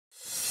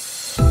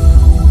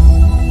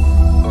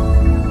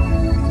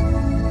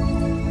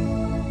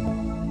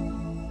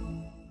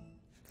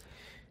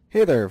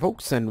Hey there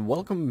folks, and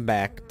welcome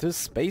back to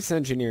Space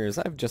Engineers.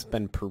 I've just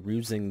been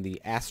perusing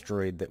the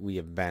asteroid that we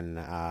have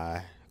been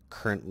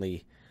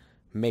currently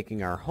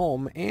making our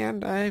home,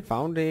 and I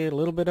found a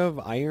little bit of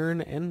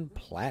iron and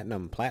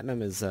platinum.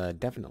 Platinum is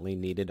definitely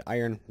needed.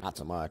 Iron, not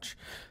so much.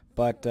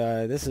 But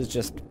this is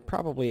just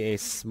probably a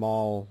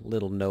small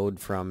little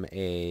node from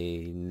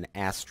an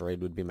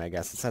asteroid would be my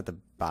guess. It's at the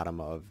bottom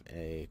of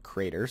a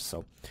crater,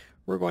 so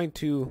we're going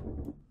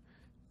to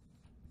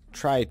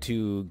try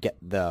to get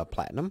the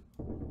platinum.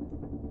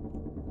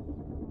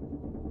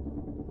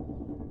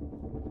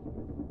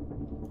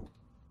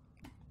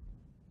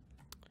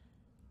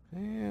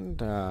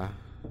 And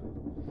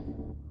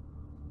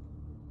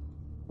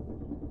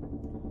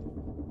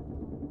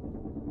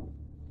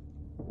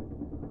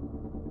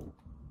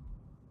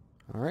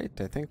alright,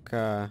 I think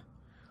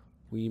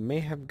we may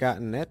have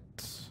gotten it.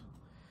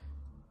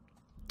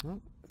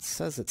 Well, it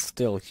says it's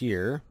still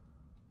here.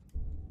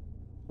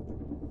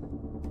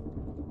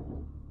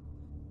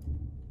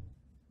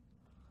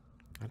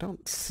 I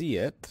don't see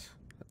it.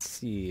 Let's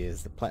see,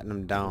 is the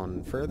platinum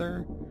down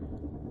further?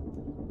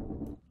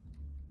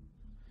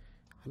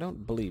 I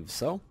don't believe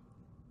so.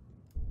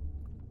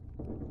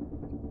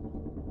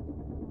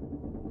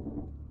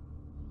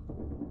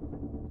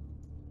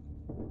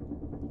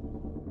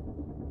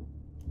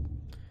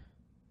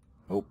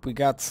 Oh, we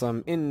got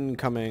some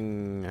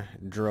incoming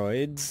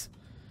droids.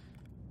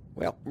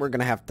 Well, we're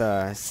gonna have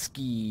to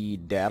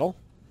ski-daddle.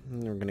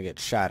 We're gonna get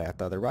shot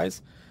at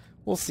otherwise.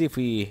 We'll see if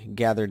we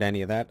gathered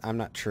any of that. I'm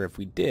not sure if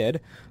we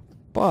did.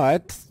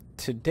 But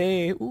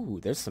today...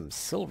 Ooh, there's some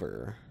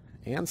silver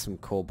and some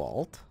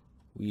cobalt.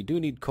 We do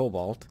need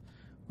cobalt.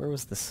 Where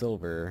was the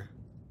silver?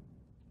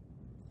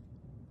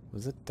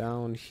 Was it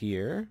down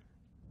here?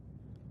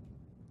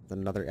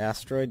 Another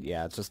asteroid?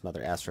 Yeah, it's just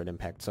another asteroid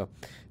impact. So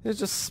there's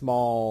just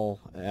small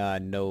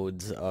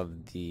nodes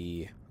of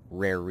the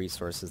rare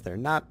resources there.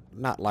 Not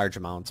large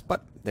amounts,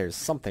 but there's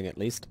something at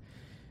least.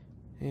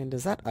 And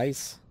is that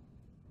ice?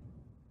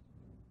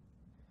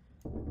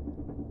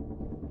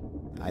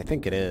 I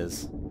think it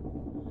is.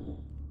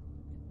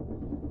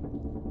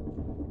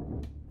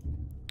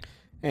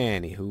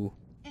 Anywho.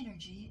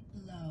 Energy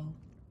low.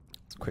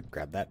 Let's quick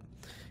grab that.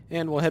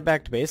 And we'll head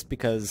back to base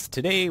because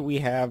today we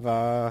have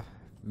a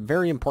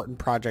very important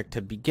project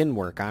to begin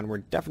work on. We're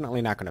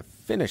definitely not going to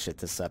finish it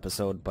this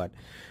episode, but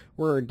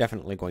we're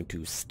definitely going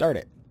to start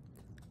it.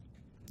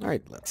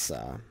 Alright, let's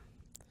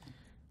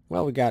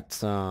well, we got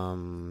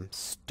some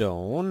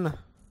stone,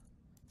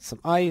 some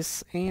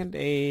ice, and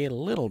a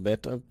little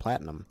bit of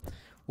platinum.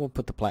 We'll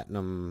put the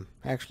platinum...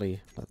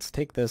 Actually, let's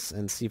take this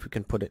and see if we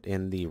can put it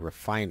in the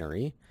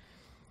refinery.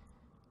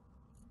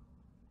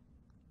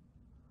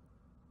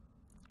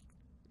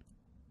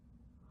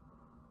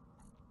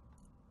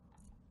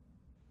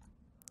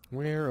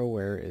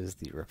 Where is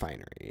the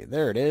refinery?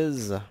 There it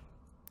is.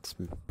 It's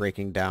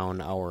breaking down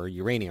our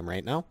uranium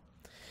right now.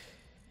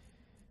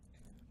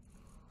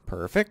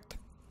 Perfect.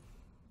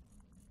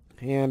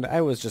 And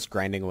I was just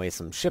grinding away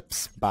some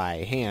ships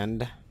by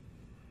hand,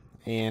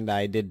 and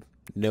I did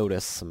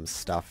notice some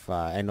stuff.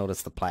 I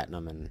noticed the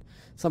platinum and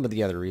some of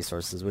the other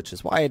resources, which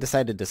is why I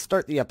decided to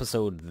start the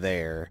episode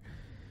there.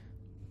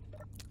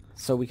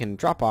 So we can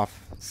drop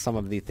off some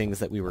of the things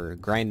that we were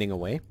grinding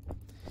away.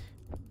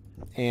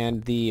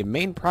 And the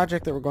main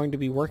project that we're going to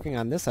be working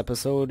on this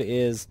episode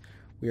is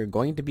we are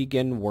going to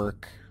begin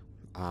work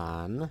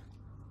on...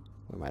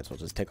 We might as well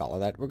just take all of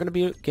that. We're going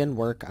to begin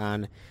work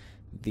on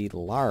the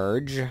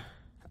large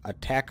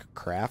attack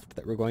craft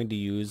that we're going to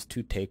use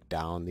to take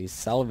down the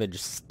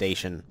salvage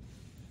station.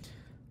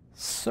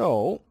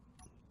 So,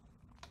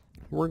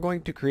 we're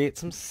going to create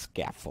some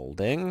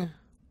scaffolding. I'm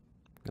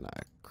going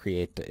to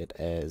create it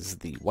as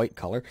the white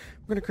color.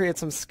 We're going to create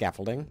some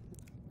scaffolding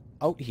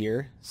out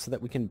here so that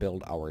we can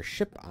build our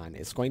ship on.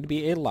 It's going to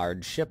be a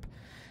large ship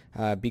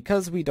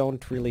because we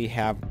don't really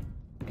have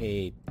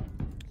a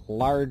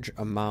large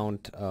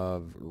amount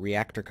of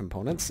reactor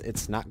components.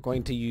 It's not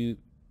going to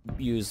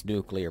use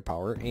nuclear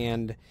power,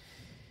 and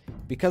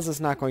because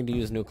it's not going to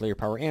use nuclear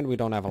power and we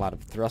don't have a lot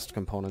of thrust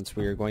components,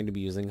 we are going to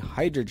be using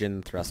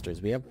hydrogen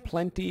thrusters. We have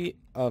plenty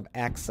of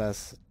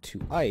access to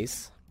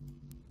ice,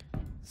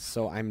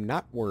 so I'm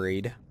not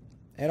worried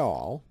at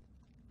all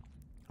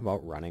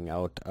about running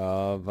out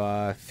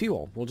of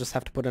fuel. We'll just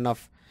have to put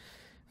enough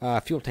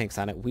fuel tanks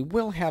on it. We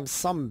will have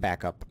some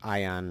backup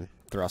ion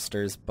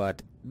thrusters,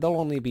 but they'll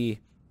only be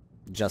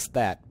just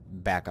that,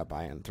 backup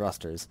ion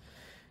thrusters.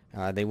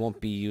 They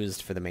won't be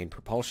used for the main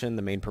propulsion.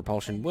 The main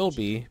propulsion will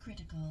be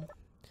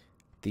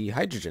the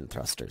hydrogen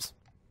thrusters.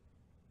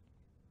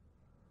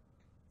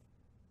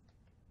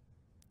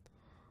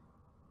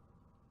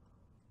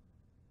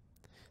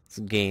 Let's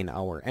gain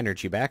our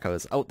energy back. I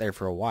was out there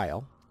for a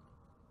while.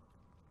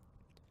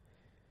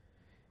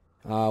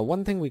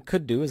 One thing we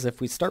could do is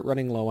if we start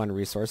running low on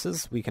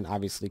resources, we can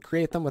obviously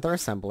create them with our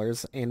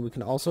assemblers, and we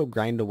can also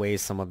grind away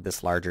some of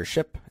this larger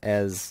ship,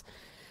 as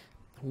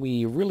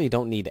we really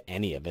don't need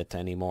any of it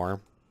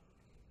anymore.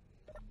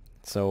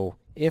 So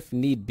if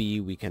need be,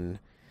 we can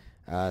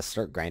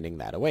start grinding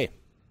that away.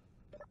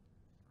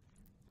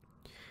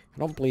 I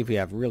don't believe we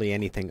have really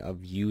anything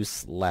of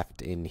use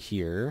left in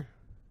here.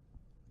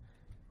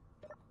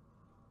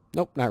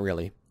 Nope, not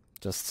really.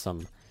 Just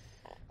some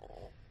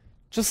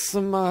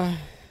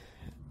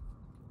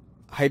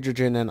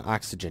hydrogen and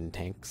oxygen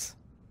tanks.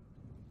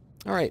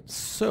 Alright,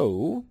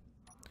 so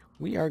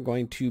we are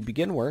going to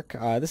begin work.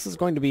 This is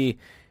going to be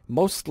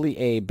mostly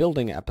a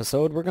building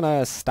episode. We're going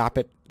to stop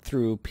it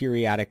through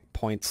periodic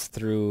points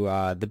through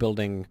the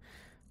building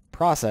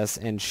process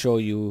and show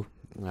you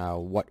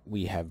what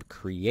we have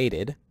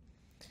created.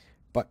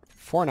 But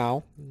for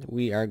now,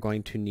 we are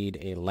going to need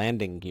a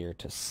landing gear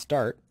to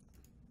start.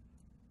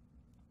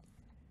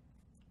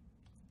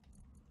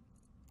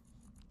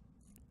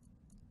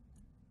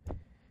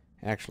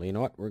 Actually, you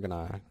know what? We're going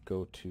to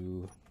go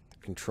to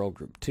Control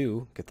Group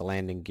 2, get the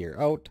landing gear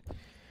out.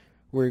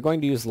 We're going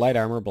to use light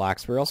armor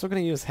blocks. We're also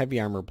going to use heavy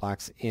armor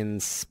blocks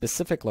in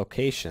specific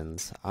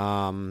locations.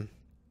 And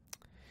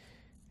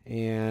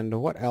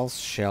what else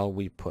shall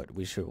we put?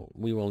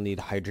 We will need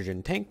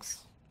hydrogen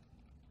tanks.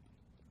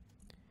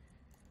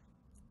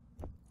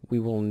 We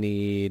will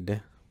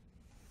need...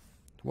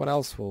 What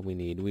else will we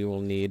need? We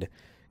will need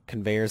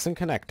conveyors and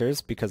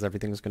connectors, because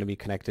everything's going to be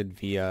connected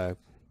via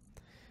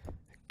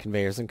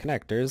conveyors and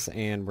connectors.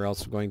 And we're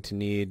also going to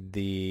need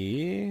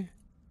the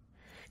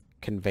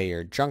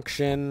conveyor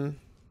junction.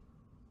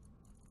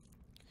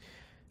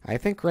 I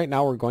think right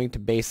now we're going to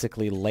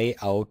basically lay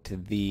out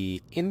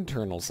the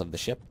internals of the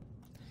ship.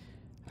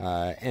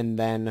 And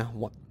then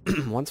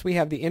once we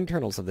have the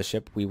internals of the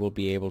ship, we will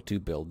be able to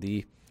build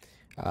the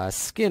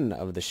skin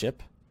of the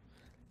ship.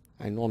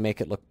 And we'll make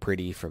it look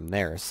pretty from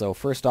there. So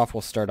first off, we'll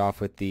start off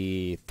with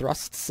the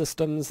thrust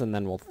systems, and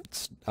then we'll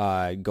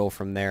go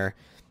from there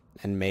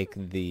and make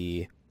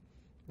the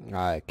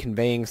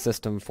conveying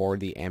system for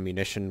the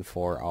ammunition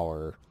for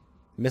our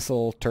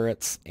missile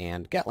turrets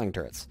and Gatling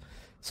turrets.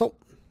 So,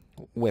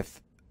 with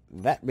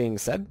that being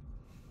said,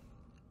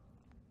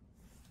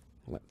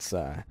 let's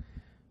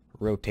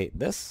rotate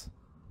this.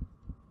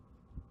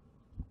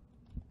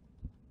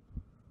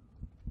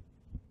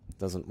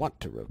 Doesn't want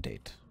to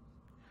rotate.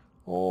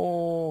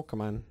 Oh, come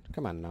on.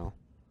 Come on now.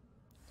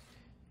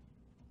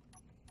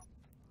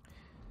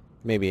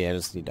 Maybe I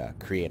just need to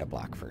create a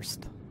block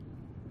first.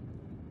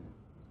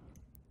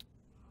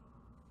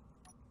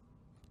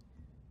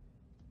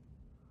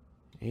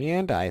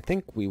 And I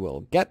think we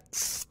will get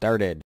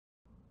started.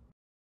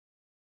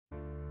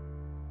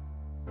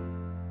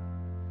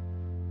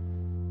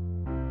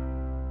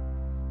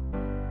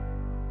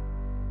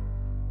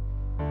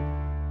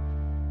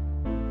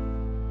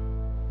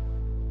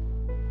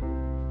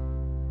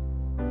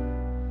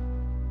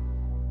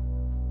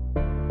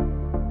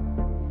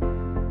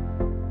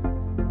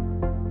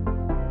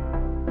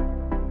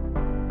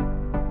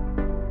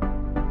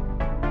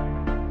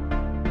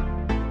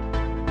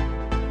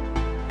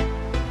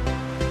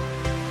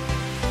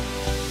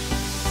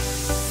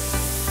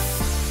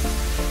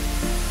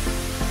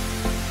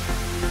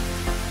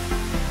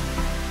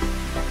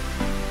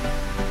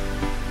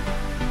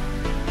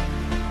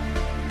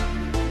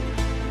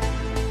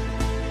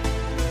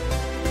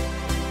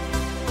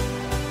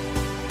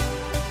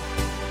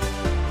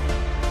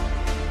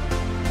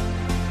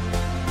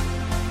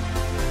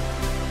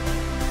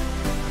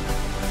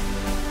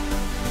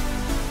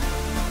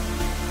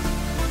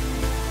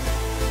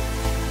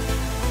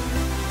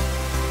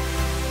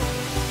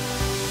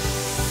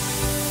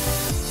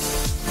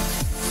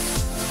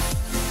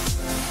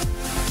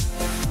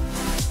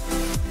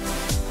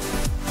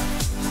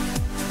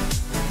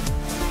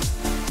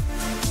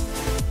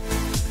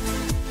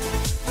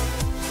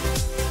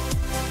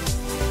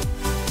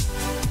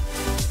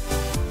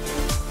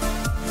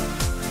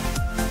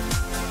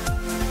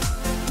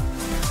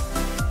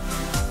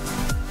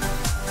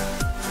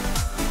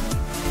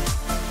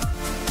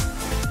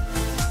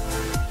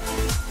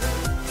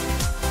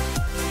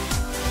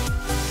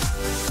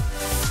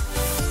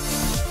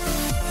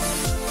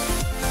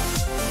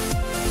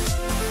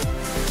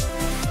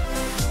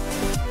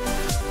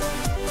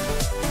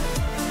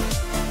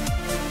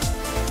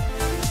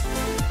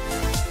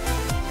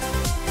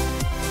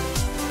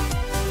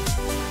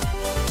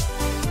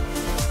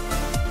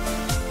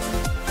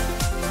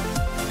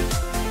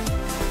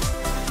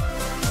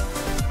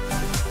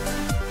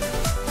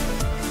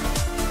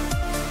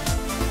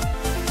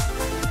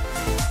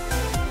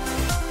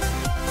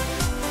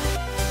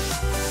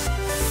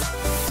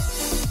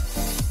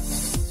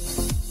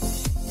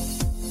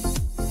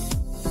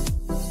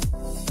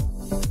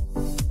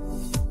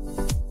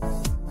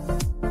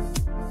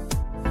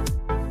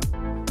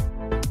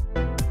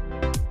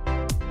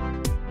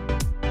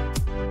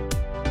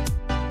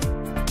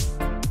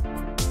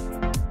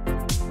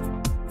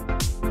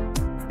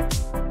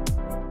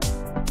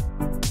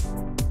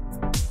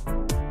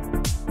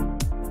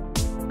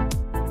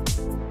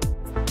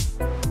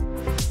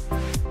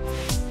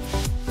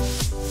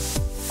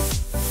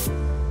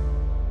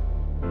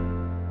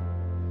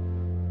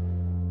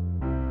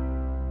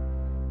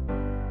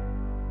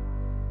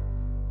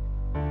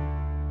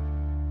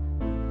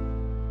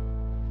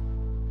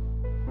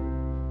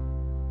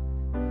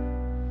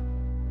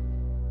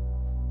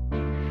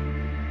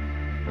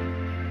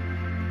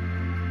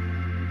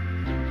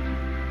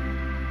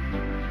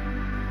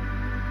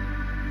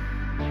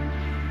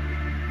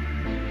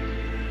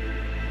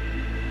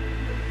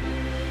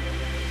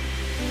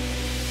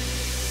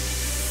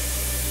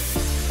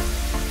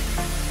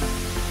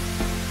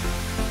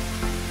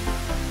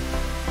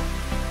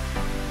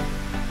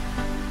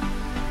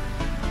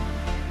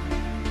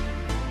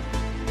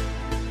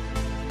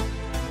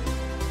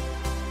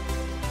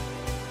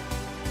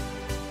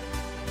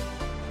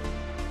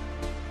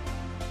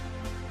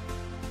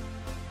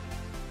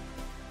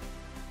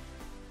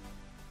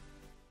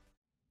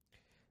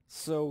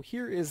 So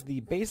here is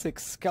the basic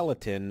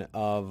skeleton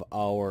of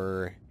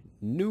our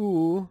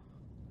new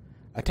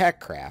attack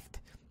craft.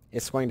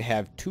 It's going to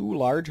have 2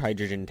 large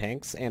hydrogen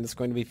tanks, and it's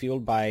going to be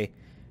fueled by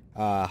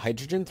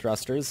hydrogen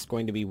thrusters. It's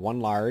going to be 1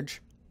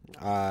 large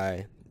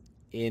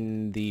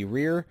in the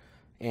rear,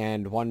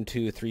 and 1,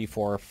 2, 3,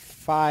 4,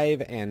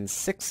 5, and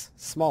 6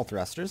 small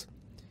thrusters.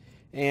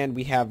 And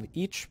we have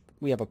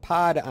a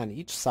pod on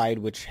each side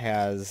which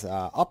has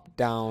up,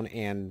 down,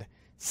 and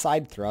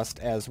side thrust,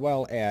 as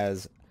well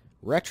as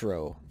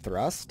retro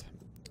thrust,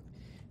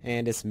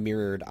 and it's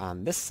mirrored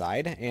on this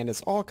side, and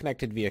it's all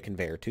connected via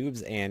conveyor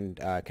tubes and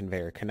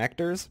conveyor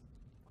connectors.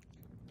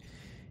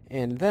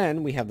 And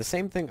then we have the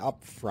same thing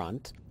up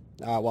front.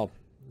 Well,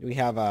 we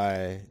have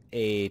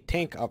a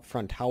tank up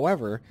front.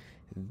 However,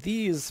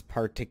 these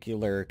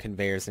particular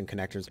conveyors and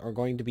connectors are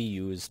going to be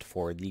used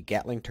for the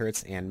Gatling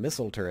turrets and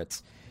missile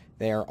turrets.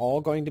 They are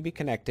all going to be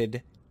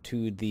connected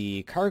to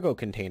the cargo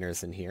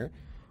containers in here,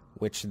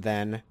 which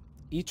then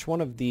each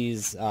one of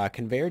these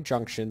conveyor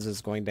junctions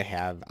is going to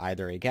have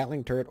either a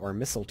Gatling turret or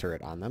missile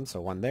turret on them. So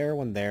one there,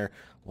 one there,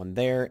 one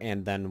there,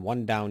 and then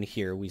one down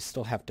here. We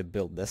still have to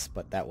build this,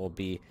 but that will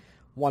be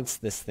once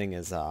this thing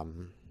is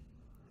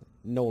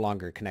no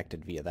longer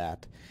connected via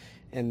that.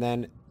 And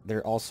then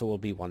there also will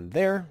be one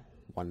there,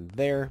 one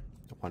there,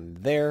 one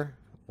there,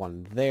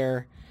 one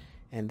there,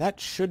 and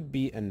that should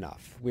be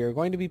enough. We are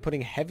going to be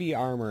putting heavy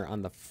armor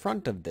on the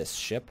front of this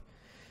ship,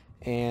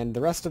 and the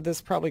rest of this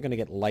probably going to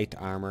get light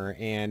armor,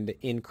 and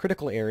in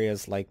critical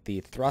areas like the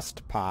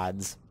thrust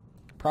pods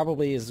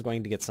probably is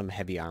going to get some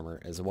heavy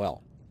armor as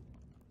well.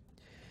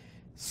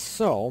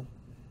 So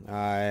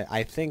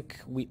I think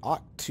we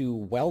ought to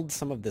weld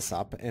some of this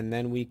up, and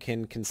then we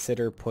can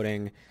consider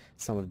putting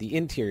some of the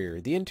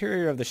interior. The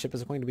interior of the ship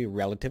is going to be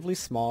relatively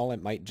small.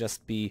 It might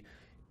just be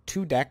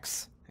 2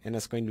 decks, and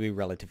it's going to be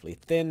relatively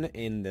thin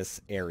in this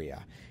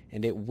area,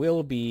 and it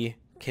will be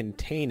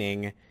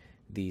containing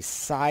the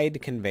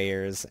side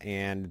conveyors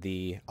and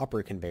the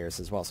upper conveyors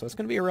as well. So it's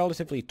going to be a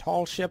relatively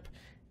tall ship,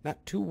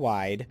 not too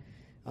wide.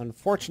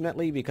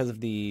 Unfortunately, because of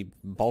the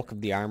bulk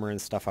of the armor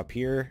and stuff up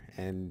here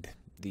and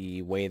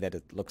the way that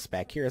it looks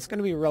back here, it's going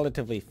to be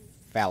relatively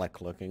phallic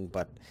looking,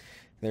 but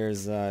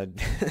there's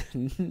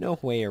no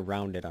way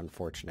around it,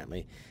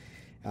 unfortunately.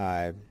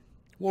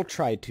 We'll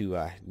try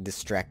to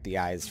distract the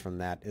eyes from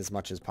that as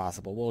much as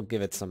possible. We'll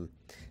give it some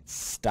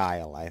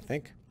style, I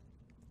think.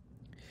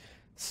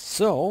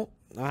 So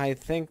I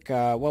think,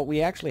 well,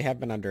 we actually have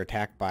been under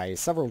attack by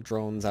several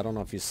drones. I don't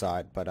know if you saw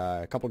it, but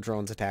a couple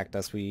drones attacked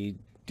us. We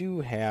do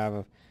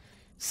have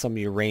some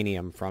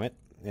uranium from it,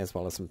 as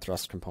well as some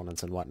thrust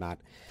components and whatnot.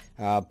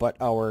 But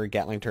our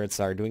Gatling turrets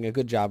are doing a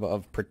good job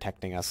of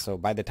protecting us, so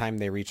by the time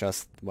they reach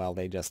us, well,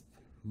 they just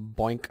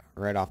boink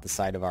right off the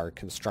side of our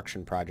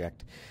construction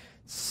project.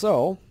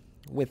 So,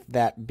 with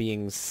that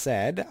being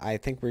said, I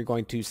think we're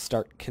going to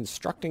start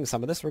constructing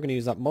some of this. We're going to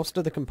use up most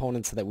of the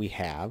components that we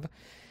have.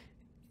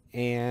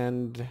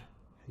 And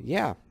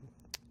yeah,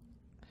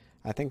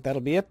 I think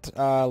that'll be it.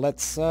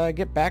 Let's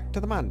get back to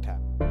the montage.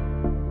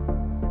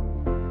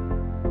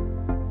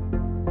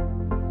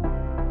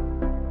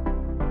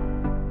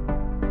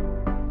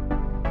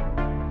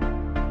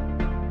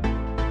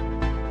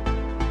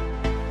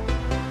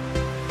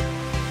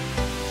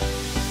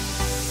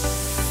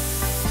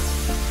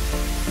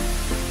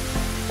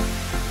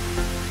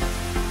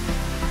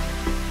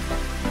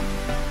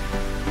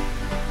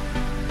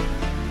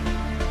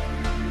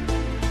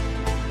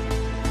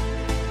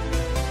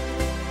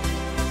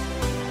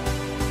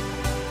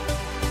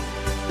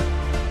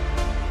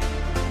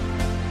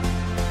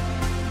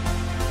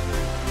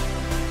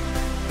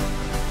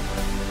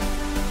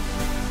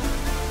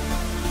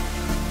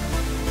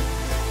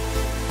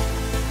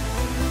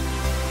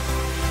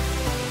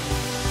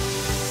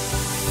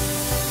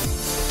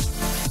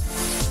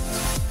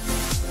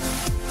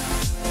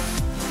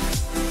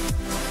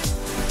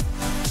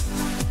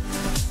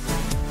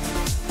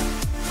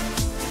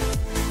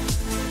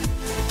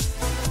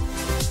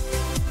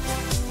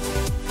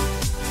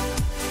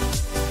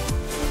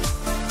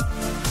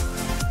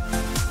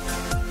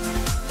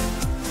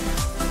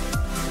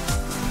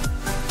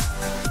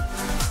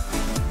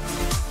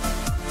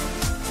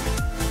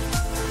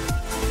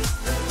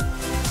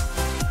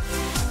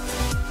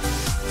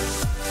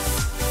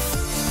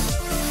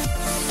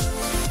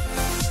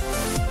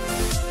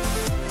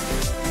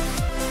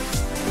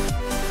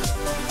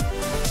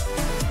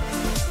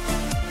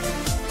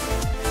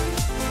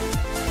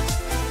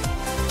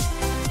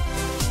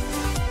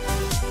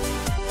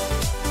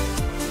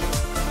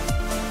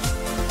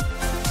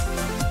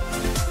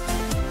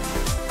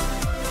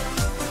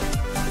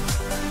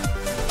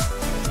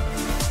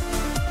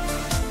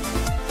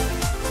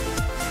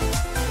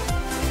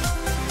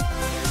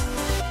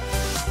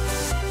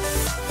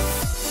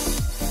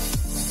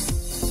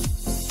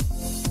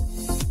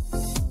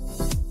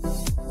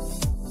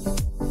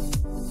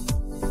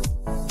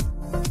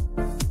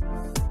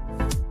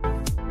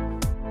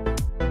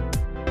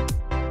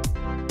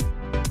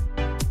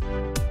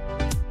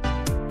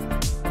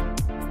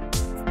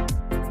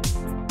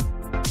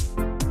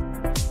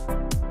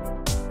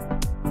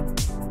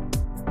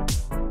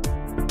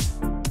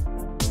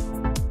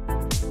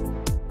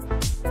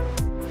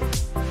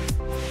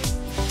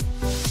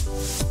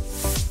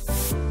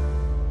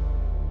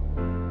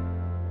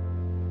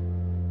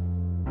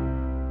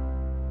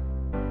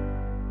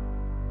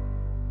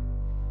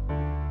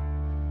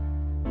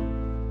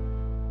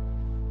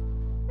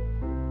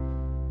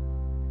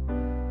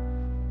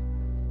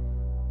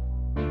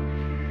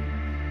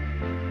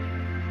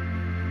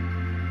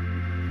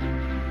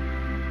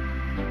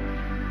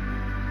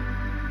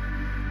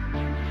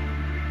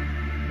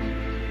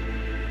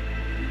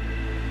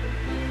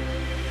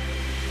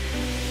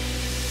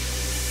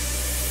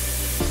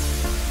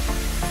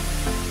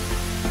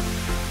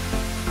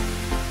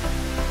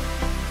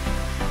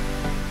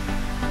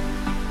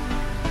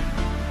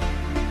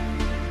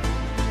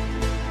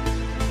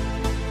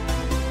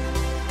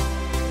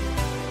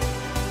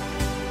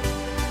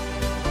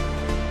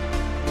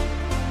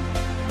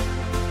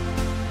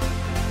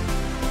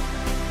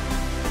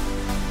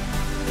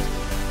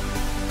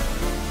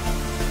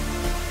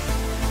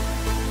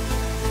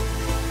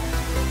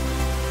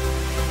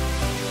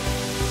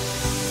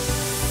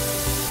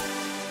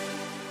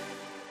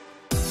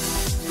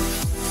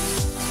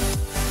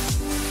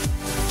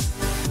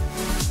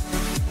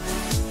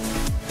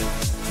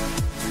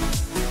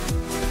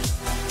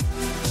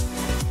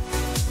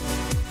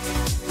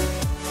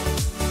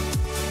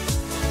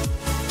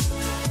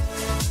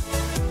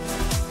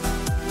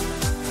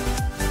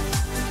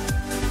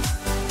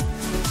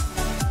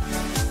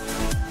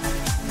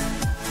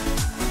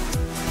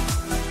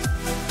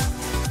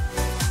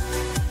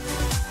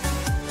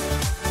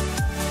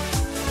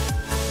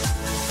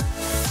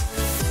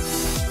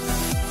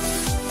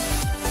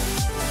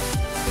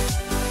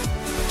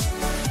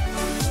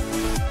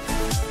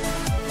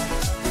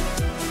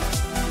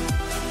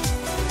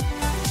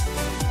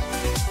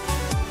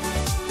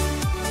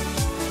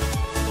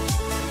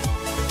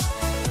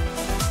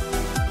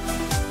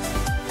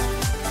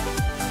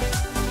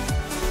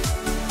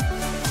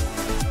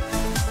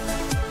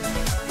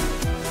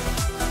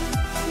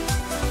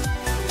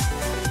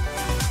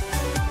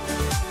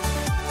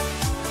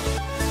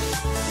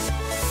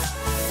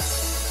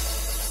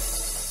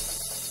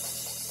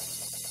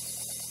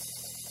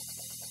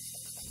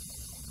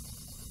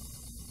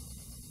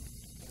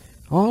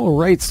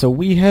 Alright, so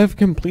we have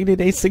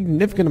completed a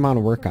significant amount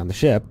of work on the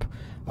ship.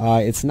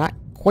 It's not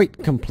quite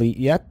complete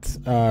yet.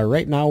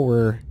 Right now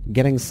we're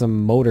getting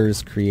some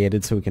motors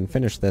created so we can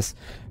finish this,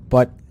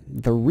 but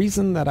the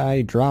reason that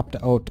I dropped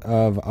out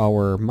of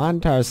our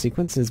montage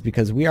sequence is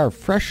because we are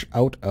fresh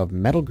out of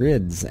metal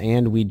grids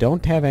and we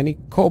don't have any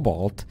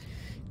cobalt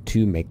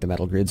to make the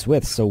metal grids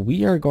with, so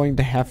we are going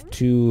to have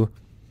to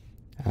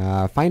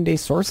find a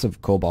source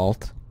of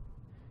cobalt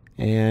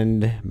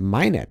and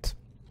mine it.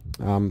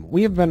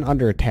 We have been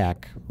under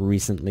attack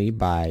recently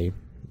by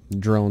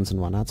drones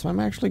and whatnot, so I'm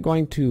actually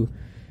going to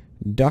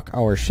duck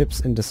our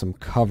ships into some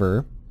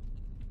cover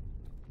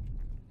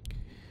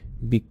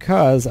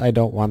because I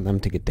don't want them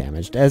to get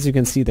damaged. As you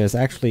can see, there's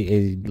actually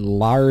a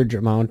large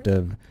amount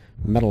of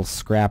metal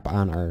scrap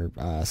on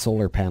our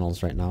solar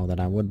panels right now that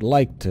I would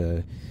like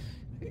to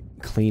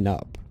clean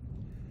up,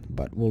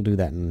 but we'll do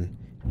that in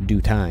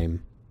due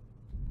time.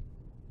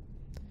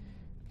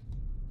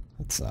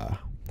 Let's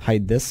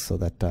hide this so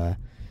that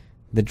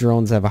the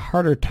drones have a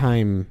harder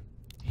time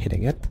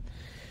hitting it.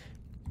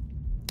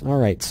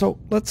 Alright, so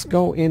let's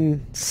go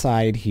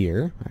inside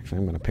here. Actually,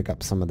 I'm going to pick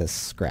up some of this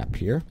scrap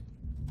here.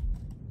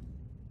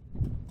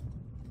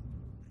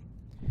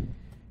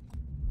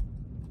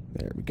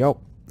 There we go.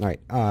 Alright,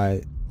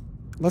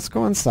 let's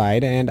go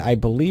inside, and I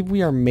believe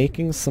we are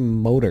making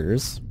some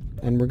motors,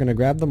 and we're going to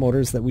grab the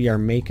motors that we are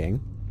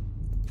making.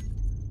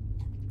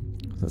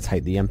 Let's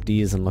hide the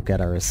empties and look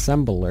at our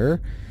assembler.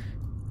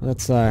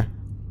 Let's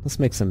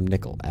make some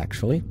nickel,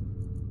 actually.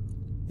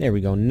 There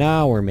we go.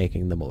 Now we're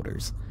making the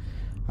motors.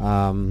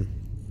 And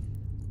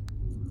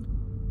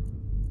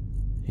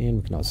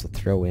we can also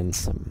throw in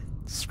some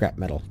scrap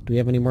metal. Do we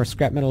have any more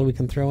scrap metal we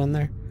can throw in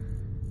there?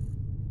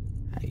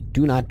 I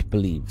do not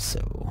believe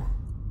so.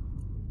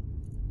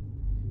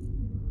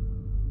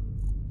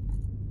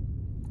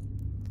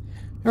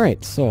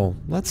 Alright, so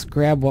let's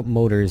grab what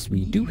motors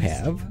we do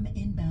have.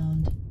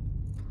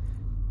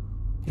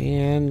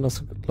 And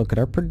let's look at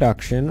our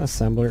production.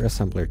 Assembler,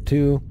 assembler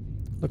 2.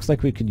 Looks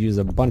like we could use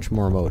a bunch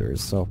more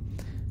motors, so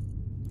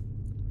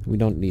we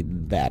don't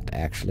need that,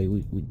 actually.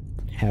 We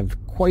have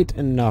quite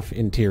enough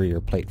interior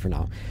plate for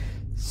now.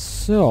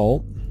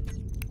 So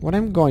what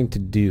I'm going to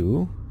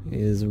do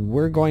is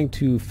we're going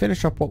to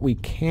finish up what we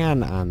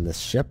can on this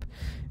ship,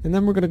 and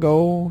then we're going to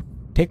go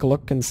take a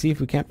look and see if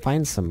we can't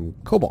find some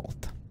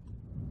cobalt.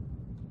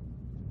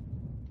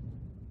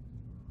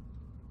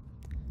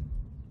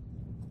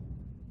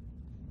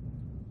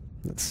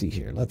 Let's see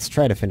here. Let's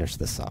try to finish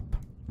this up.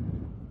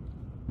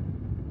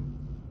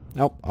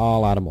 Nope,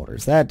 all out of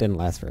motors. That didn't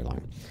last very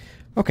long.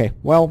 Okay,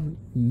 well,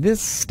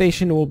 this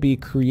station will be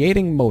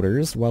creating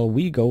motors while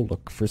we go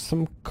look for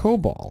some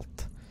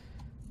cobalt.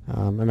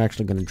 I'm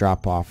actually going to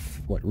drop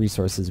off what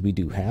resources we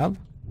do have,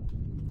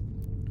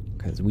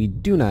 because we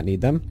do not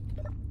need them.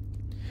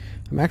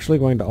 I'm actually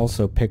going to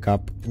also pick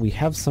up, we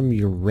have some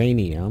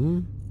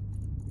uranium.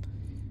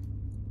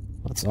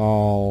 Let's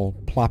all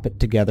plop it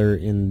together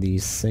in the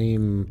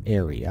same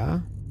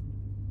area.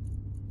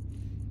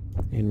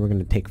 And we're going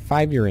to take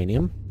 5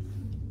 uranium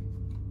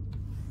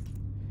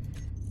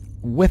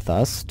with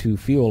us to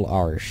fuel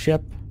our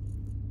ship.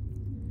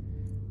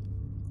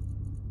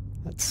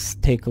 Let's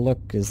take a look.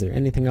 Is there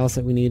anything else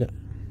that we need?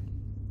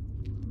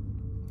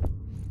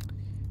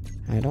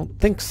 I don't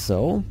think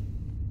so.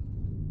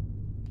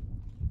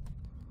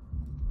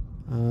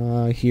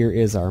 Here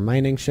is our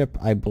mining ship.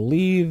 I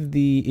believe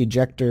the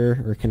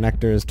ejector or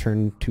connector is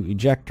turned to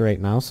eject right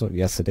now, so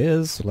yes it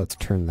is. So let's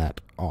turn that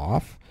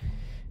off.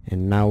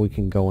 And now we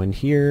can go in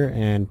here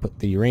and put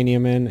the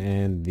uranium in,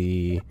 and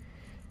the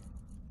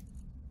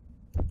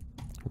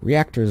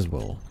reactors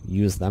will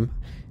use them.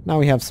 Now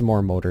we have some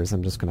more motors.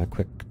 I'm just going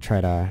to try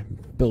to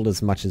build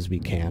as much as we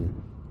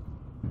can.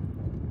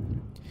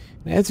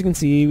 As you can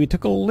see, we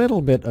took a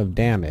little bit of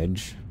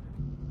damage.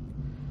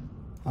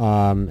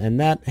 And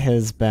that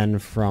has been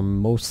from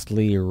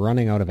mostly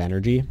running out of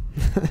energy,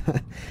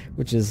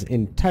 which is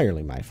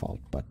entirely my fault.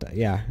 But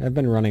yeah, I've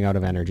been running out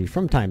of energy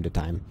from time to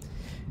time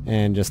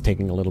and just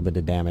taking a little bit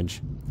of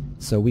damage.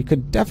 So we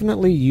could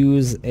definitely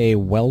use a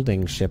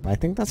welding ship. I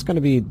think that's going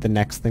to be the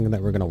next thing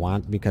that we're going to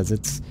want, because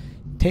it's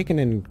taken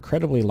an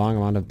incredibly long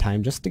amount of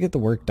time just to get the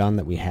work done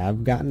that we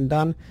have gotten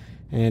done.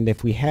 And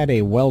if we had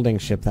a welding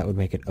ship, that would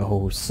make it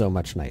oh so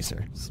much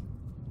nicer.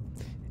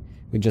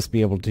 We'd just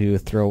be able to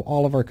throw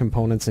all of our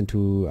components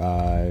into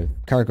a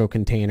cargo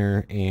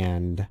container,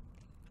 and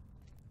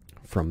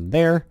from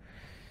there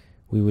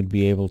we would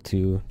be able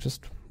to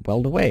just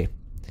weld away.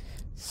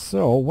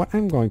 So what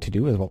I'm going to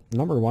do is, well,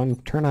 number one,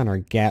 turn on our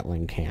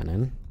Gatling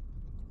cannon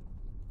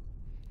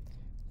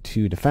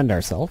to defend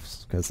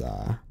ourselves, because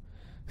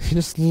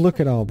just look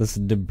at all this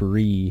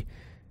debris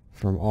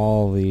from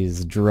all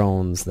these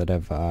drones that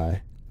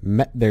have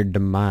met their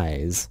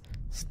demise.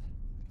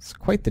 It's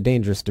quite the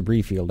dangerous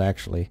debris field,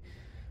 actually.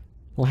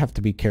 We'll have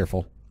to be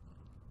careful.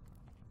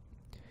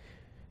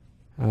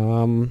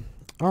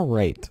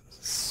 Alright,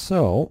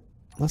 so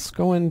let's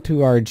go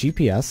into our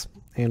GPS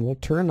and we'll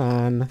turn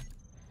on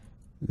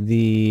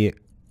the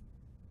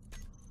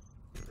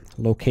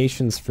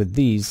locations for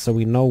these so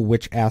we know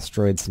which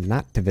asteroids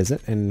not to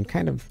visit and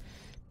kind of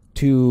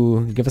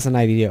to give us an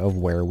idea of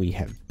where we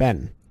have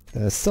been.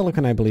 The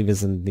silicon, I believe,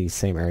 is in the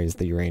same area as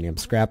the uranium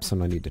scrap, so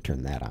no need to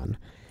turn that on.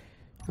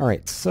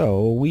 Alright,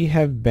 so we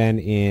have been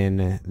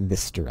in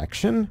this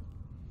direction.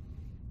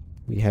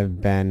 We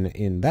have been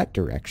in that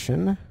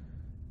direction,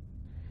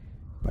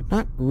 but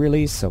not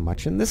really so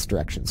much in this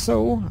direction.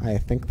 So I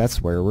think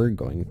that's where we're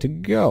going to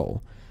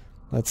go.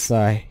 Let's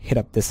hit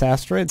up this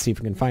asteroid, see if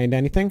we can find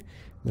anything.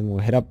 Then we'll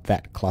hit up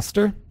that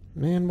cluster,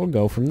 and we'll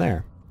go from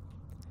there.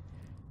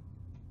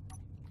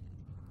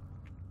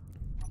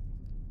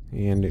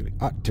 And we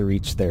ought to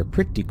reach there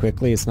pretty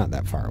quickly. It's not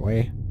that far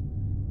away.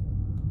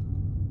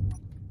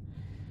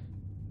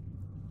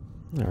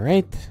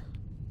 Alright.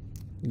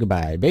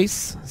 Goodbye,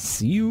 base.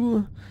 See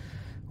you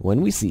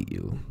when we see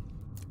you.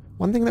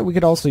 One thing that we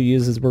could also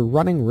use is we're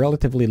running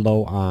relatively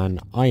low on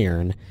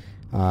iron.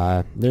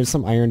 There's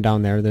some iron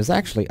down there. There's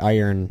actually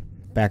iron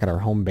back at our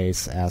home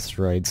base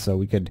asteroid, so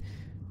we could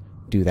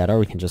do that, or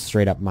we can just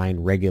straight up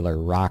mine regular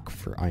rock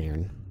for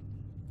iron.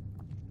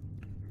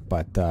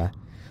 But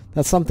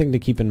that's something to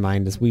keep in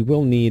mind, is we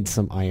will need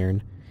some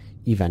iron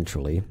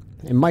eventually.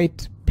 It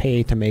might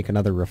pay to make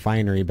another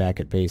refinery back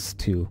at base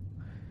too,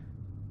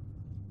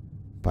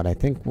 but I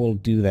think we'll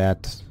do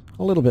that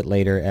a little bit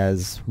later,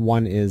 as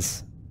one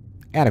is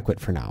adequate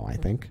for now, I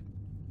think.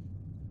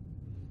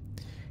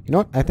 You know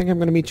what? I think I'm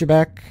going to meet you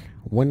back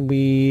when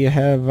we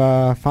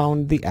have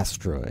found the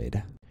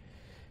asteroid.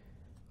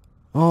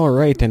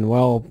 Alright, and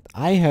well,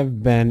 I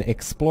have been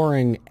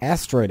exploring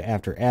asteroid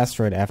after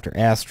asteroid after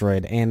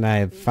asteroid, and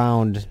I've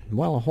found,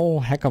 well, a whole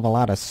heck of a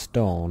lot of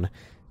stone.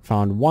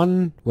 Found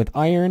one with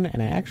iron,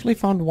 and I actually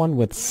found one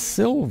with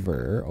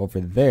silver over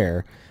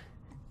there.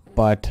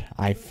 But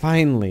I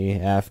finally,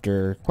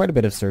 after quite a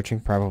bit of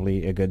searching,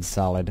 probably a good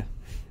solid,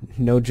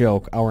 no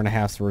joke, hour and a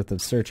half's worth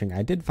of searching,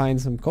 I did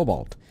find some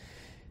cobalt.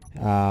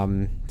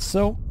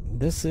 So,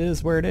 this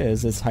is where it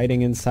is. It's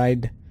hiding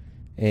inside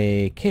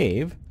a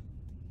cave.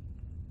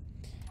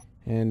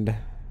 And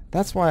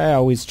that's why I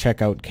always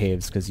check out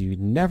caves, because you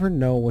never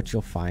know what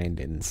you'll find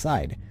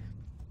inside.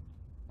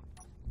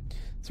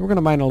 So we're going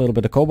to mine a little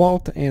bit of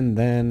cobalt, and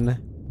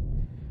then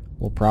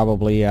we'll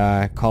probably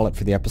call it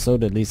for the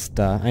episode. At least,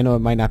 I know it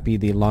might not be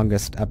the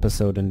longest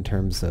episode in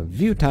terms of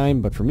view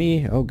time, but for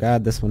me, oh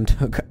god, this one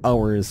took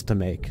hours to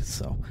make.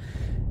 So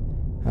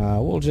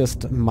we'll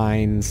just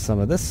mine some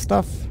of this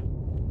stuff.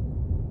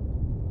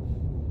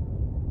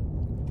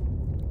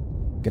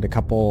 Get a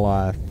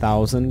couple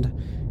thousand.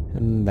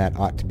 And that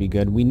ought to be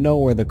good. We know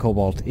where the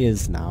cobalt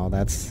is now.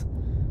 That's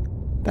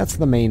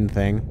the main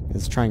thing,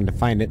 is trying to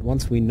find it.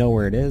 Once we know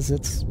where it is,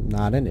 it's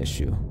not an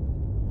issue.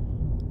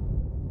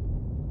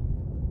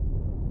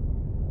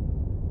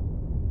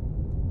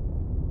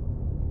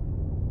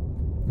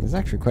 There's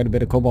actually quite a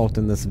bit of cobalt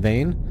in this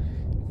vein.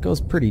 It goes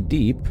pretty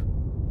deep,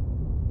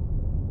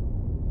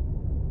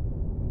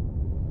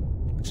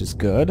 which is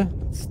good.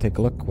 Let's take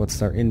a look.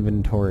 What's our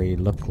inventory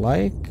look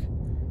like?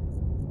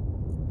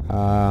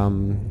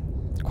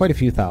 Quite a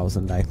few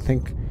thousand, I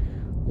think,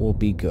 will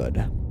be good.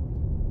 I'm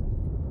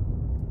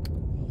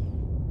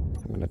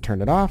going to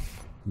turn it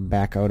off,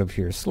 back out of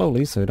here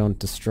slowly so I don't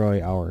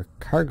destroy our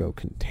cargo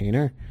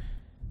container.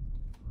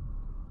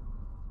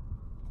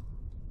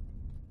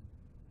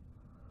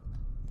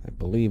 I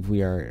believe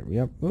we are,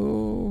 yep,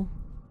 ooh.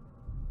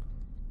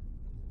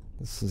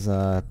 This is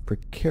a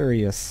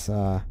precarious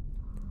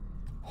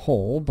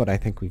hole, but I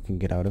think we can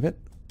get out of it.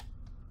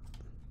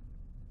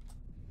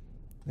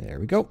 There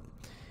we go.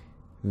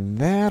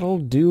 That'll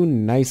do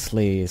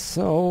nicely.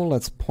 So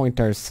let's point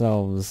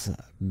ourselves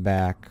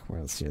back. Well,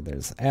 let's see.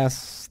 There's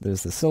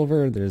there's the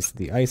silver, there's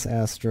the ice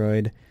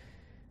asteroid.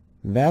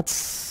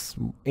 That's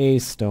a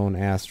stone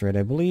asteroid.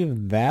 I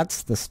believe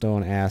that's the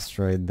stone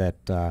asteroid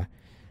that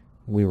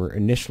we were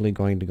initially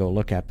going to go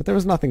look at, but there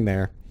was nothing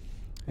there.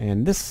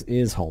 And this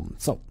is home.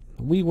 So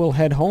we will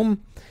head home.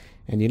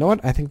 And you know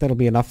what? I think that'll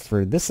be enough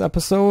for this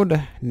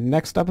episode.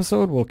 Next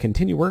episode, we'll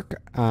continue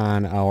work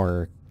on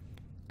our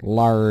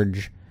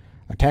large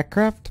attack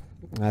craft.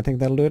 I think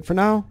that'll do it for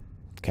now.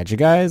 Catch you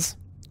guys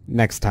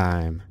next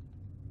time.